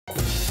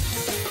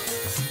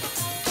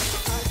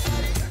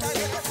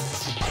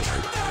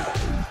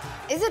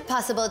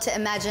impossible to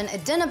imagine a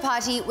dinner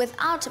party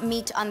without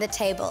meat on the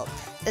table.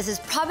 This is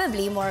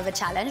probably more of a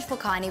challenge for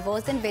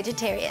carnivores than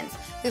vegetarians,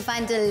 who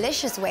find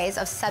delicious ways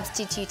of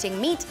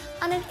substituting meat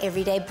on an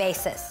everyday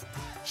basis.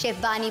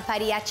 Chef Vanie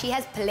Padayachee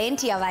has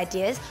plenty of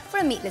ideas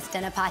for a meatless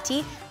dinner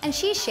party, and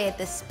she shared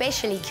the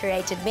specially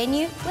curated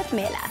menu with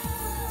Mela.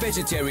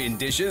 Vegetarian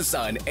dishes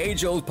are an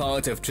age-old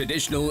part of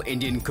traditional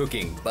Indian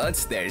cooking, but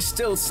there's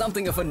still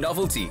something of a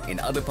novelty in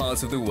other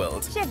parts of the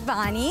world. Chef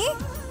Vanie.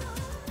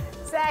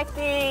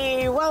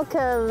 Zaki,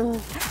 welcome.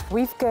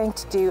 We're going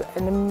to do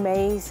an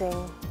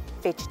amazing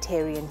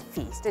vegetarian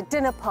feast, a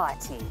dinner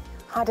party.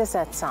 How does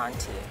that sound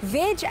to you?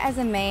 Veg as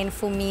a main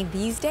for me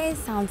these days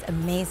sounds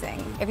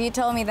amazing. If you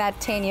told me that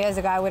 10 years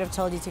ago, I would have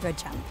told you to go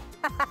jump.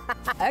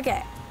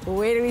 Okay,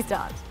 where do we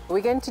start?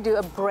 We're going to do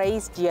a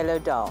braised yellow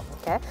dal,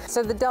 okay?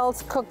 So the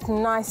dal's cooked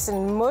nice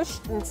and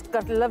mushed, and it's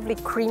got a lovely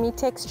creamy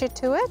texture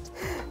to it.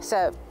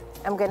 So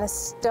I'm going to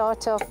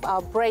start off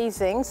our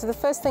braising. So the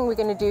first thing we're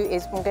going to do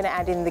is I'm going to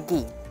add in the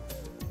ghee.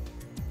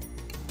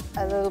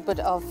 A little bit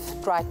of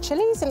dried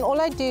chilies, and all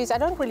I do is I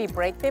don't really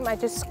break them, I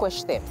just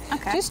squish them.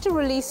 Okay. Just to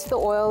release the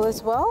oil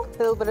as well. A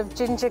little bit of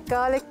ginger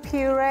garlic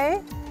puree.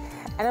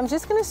 And I'm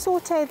just going to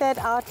saute that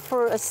out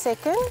for a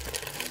second.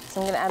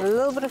 So I'm going to add a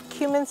little bit of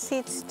cumin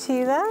seeds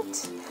to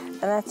that.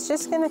 And that's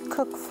just going to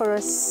cook for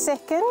a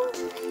second.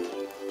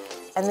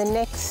 And the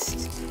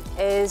next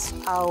is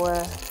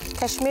our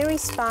Kashmiri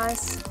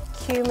spice,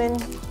 cumin,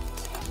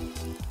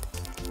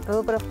 a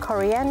little bit of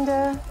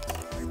coriander,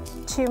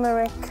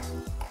 turmeric.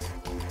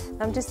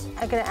 I'm going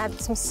to add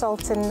some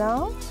salt in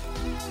now.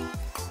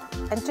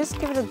 And just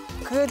give it a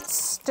good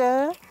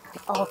stir.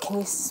 Oh, can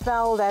you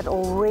smell that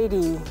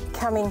already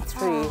coming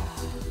through?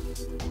 Oh.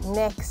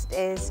 Next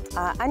is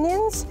our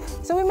onions.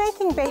 So we're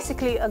making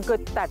basically a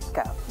good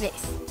tadka.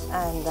 Yes.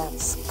 And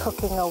that's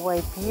cooking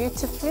away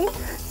beautifully.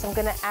 So I'm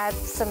going to add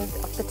some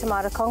of the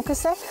tomato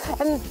concasse.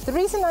 And the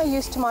reason I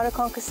use tomato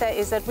concasse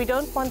is that we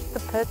don't want the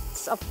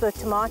pits of the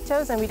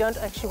tomatoes, and we don't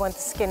actually want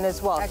the skin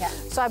as well. Okay.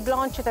 So I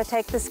blanch it, I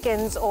take the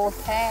skins off,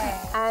 okay,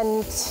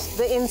 and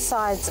the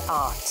insides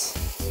out.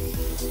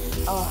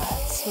 Oh,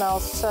 it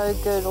smells so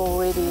good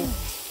already.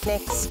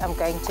 Next, I'm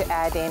going to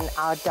add in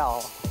our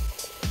dal.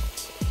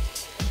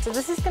 So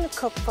this is going to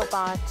cook for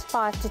about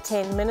 5 to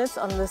 10 minutes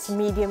on this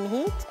medium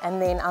heat, and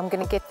then I'm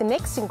going to get the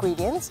next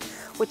ingredients,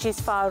 which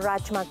is for our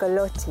rajma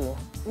galouti.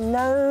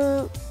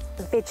 No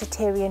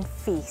vegetarian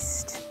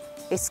feast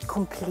is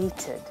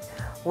completed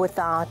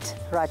without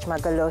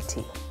rajma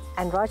galouti.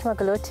 And rajma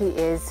galouti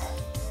is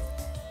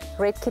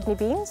red kidney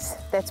beans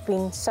that's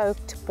been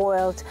soaked,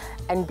 boiled,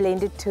 and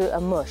blended to a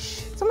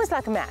mush. It's almost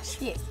like a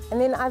mash. Yes. And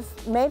then I've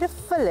made a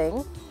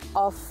filling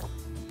of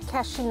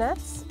cashew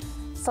nuts,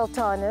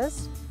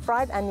 sultanas,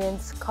 fried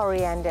onions,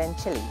 coriander, and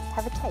chili.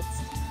 Have a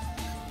taste.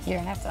 You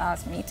don't have to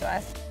ask me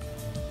twice.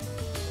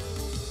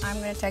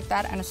 I'm going to take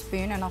that and a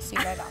spoon, and I'll see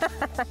you later.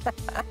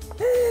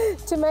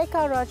 To make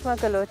our rajma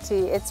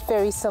galouti, it's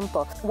very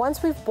simple.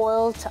 Once we've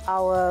boiled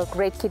our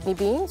red kidney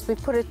beans, we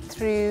put it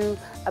through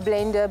a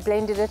blender,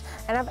 blended it,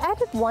 and I've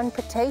added one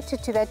potato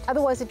to that.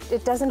 Otherwise,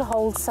 it doesn't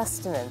hold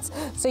sustenance.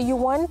 So you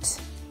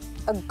want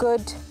a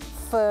good,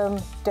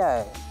 firm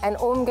dough. And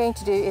all I'm going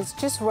to do is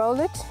just roll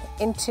it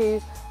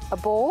into a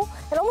ball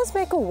and almost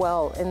make a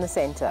well in the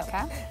center.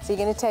 Okay. So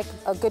you're going to take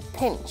a good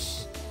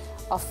pinch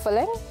of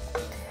filling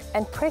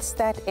and press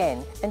that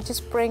in, and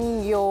just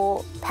bring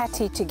your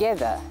patty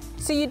together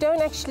so you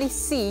don't actually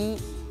see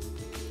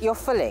your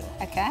filling.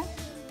 Okay.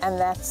 And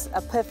that's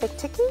a perfect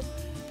tikki.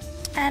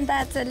 And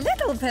that's a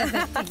little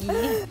perfect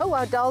tikki. Oh,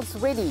 our dal's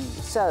ready.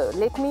 So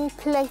let me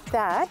plate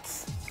that.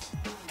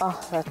 Oh,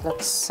 that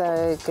looks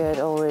so good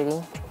already.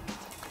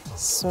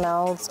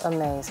 Smells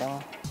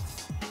amazing.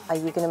 Are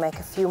you going to make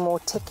a few more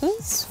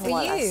tikkis? For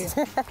you.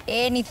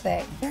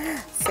 Anything.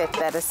 Set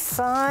that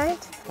aside.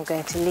 I'm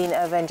going to lean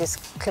over and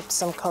just clip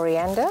some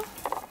coriander.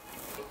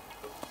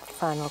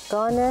 Final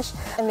garnish.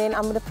 And then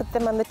I'm going to put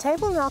them on the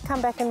table, and I'll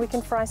come back and we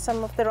can fry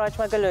some of the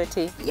rajma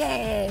galouti.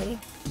 Yay.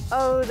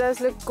 Oh,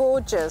 those look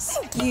gorgeous.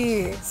 Thank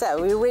you.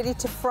 So we're ready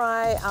to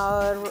fry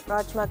our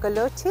rajma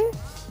galouti.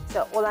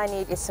 So all I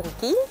need is some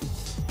ghee.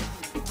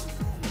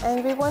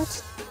 And we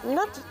want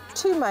not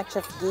too much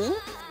of ghee.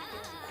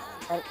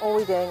 And all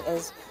we're doing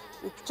is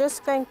we're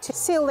just going to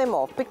seal them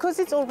off because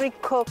it's already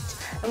cooked,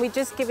 and we're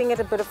just giving it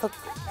a bit of a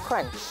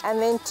crunch. And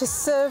then to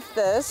serve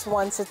this,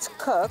 once it's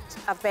cooked,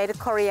 I've made a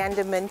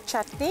coriander mint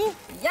chutney.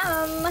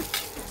 Yum!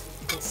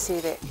 You can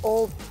see they're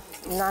all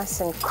nice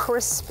and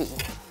crispy.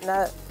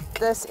 Now,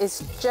 this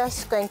is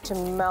just going to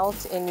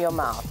melt in your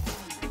mouth.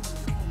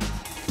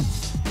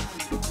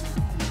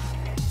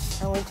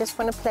 And we just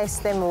want to place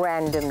them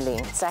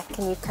randomly. Zach,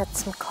 can you cut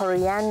some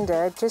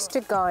coriander just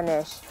to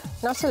garnish?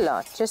 Not a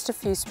lot, just a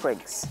few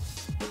sprigs.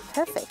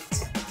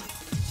 Perfect.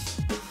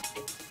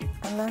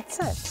 And that's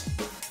it.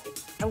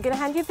 I'm going to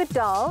hand you the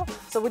dal.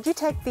 So would you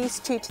take these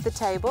two to the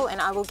table,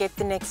 and I will get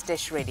the next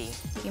dish ready.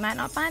 You might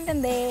not find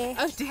them there.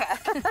 Oh dear.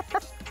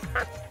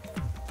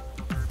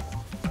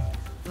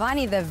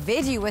 Vanie, the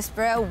veggie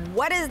whisperer,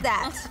 what is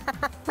that?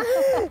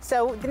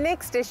 So the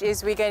next dish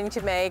is we're going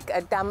to make a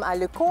dum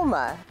aloo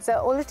korma. So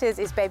all it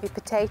is baby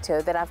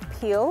potato that I've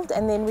peeled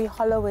and then we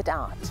hollow it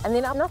out. And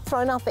then I've not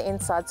thrown out the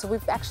inside, so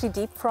we've actually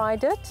deep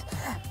fried it.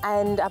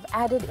 And I've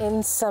added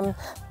in some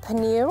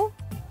paneer,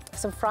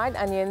 some fried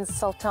onions,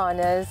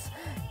 sultanas,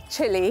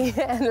 chili,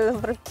 and a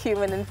little bit of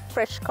cumin and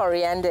fresh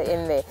coriander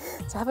in there.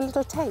 So have a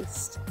little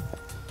taste.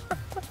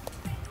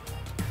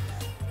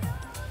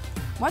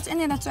 What's in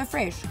there that's so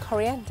fresh?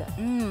 Coriander.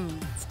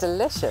 It's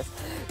delicious.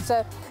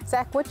 So,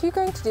 Zach, what you're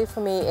going to do for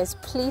me is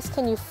please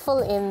can you fill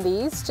in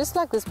these just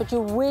like this, but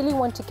you really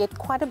want to get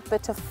quite a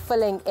bit of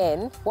filling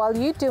in. While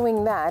you're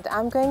doing that,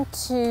 I'm going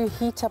to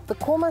heat up the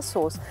korma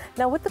sauce.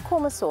 Now with the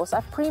korma sauce,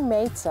 I've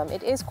pre-made some.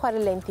 It is quite a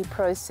lengthy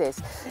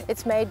process.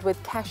 It's made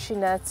with cashew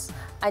nuts,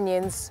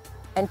 onions,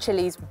 and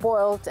chilies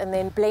boiled and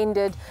then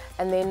blended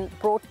and then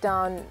brought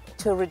down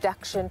to a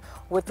reduction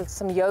with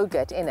some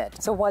yogurt in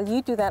it. So while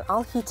you do that,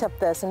 I'll heat up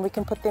this and we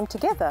can put them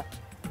together.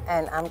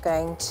 And I'm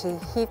going to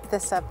heat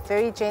this up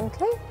very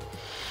gently.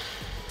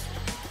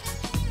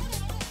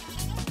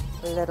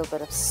 A little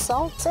bit of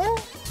salt in.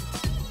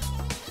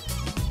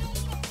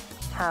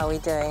 How are we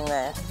doing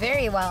there?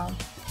 Very well.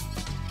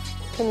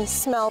 Can you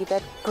smell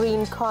that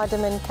green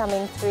cardamom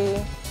coming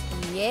through?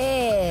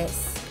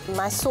 Yes.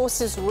 My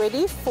sauce is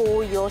ready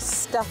for your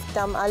stuffed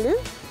dum aloo.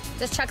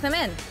 Just chuck them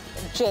in.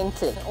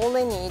 Gently. All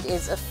they need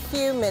is a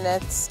few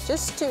minutes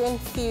just to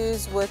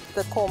infuse with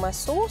the korma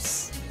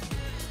sauce.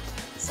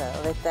 So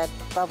let that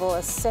bubble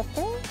a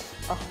second.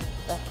 Oh,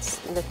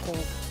 that's looking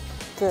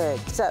good.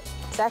 So,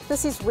 Zach,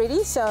 this is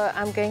ready. So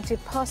I'm going to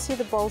pass you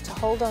the bowl to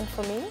hold on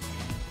for me.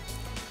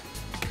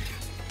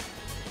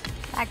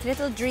 Like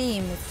little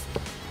dreams.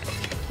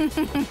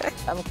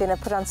 I'm going to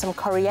put on some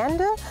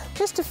coriander,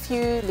 just a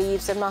few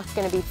leaves. I'm not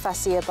going to be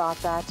fussy about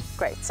that.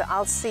 Great, so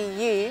I'll see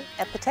you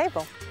at the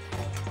table.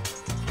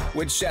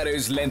 With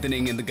shadows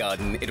lengthening in the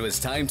garden, it was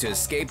time to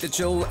escape the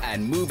chill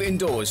and move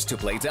indoors to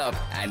plate up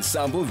and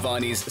sample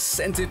Vanie's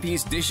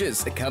centerpiece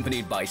dishes,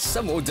 accompanied by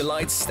some more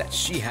delights that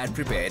she had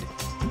prepared.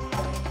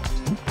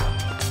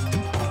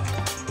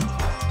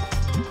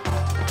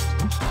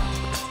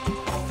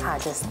 How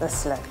does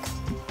this look?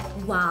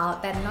 Wow,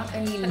 that not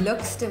only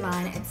looks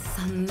divine, it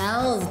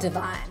smells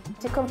divine.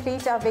 To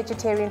complete our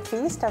vegetarian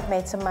feast, I've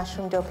made some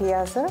mushroom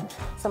dopiaza,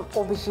 some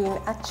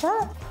aubergine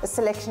achari, a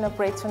selection of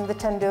breads from the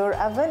tandoor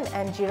oven,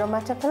 and jira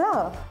mata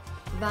palau.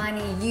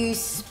 Vanie, you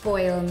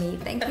spoil me.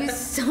 Thank you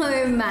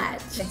so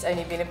much. It's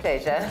only been a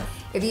pleasure.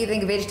 If you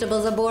think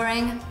vegetables are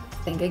boring,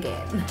 think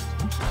again.